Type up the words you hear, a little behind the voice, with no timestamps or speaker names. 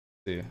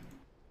see.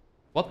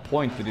 What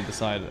point did he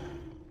decide?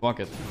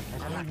 Fuck it.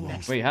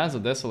 Wait, he has a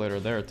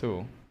Desolator there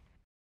too.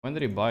 When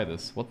did he buy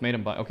this? What made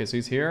him buy? Okay, so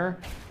he's here.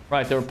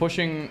 Right, they were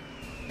pushing.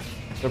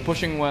 They're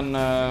pushing when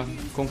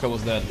Kunkka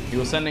was dead. He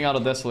was sending out a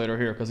Desolator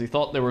here because he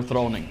thought they were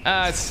throning.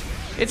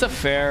 It's a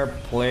fair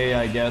play,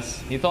 I guess.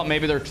 He thought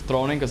maybe they're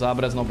throning because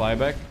Abed has no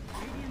buyback.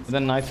 And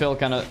then Nightfall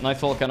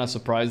kind of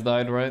surprise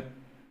died, right?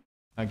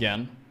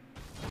 Again.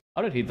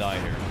 How did he die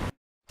here?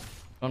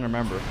 Don't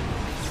remember.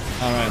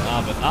 Alright,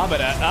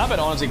 Abed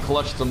honestly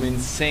clutched some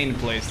insane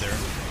plays there.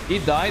 He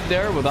died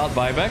there without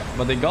buyback,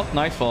 but they got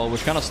Nightfall,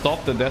 which kind of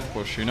stopped the death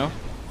push, you know?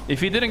 If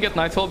he didn't get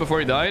Nightfall before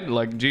he died,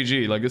 like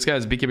GG. Like this guy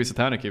is BKB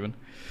Satanic even.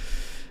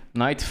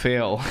 Night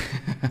fail.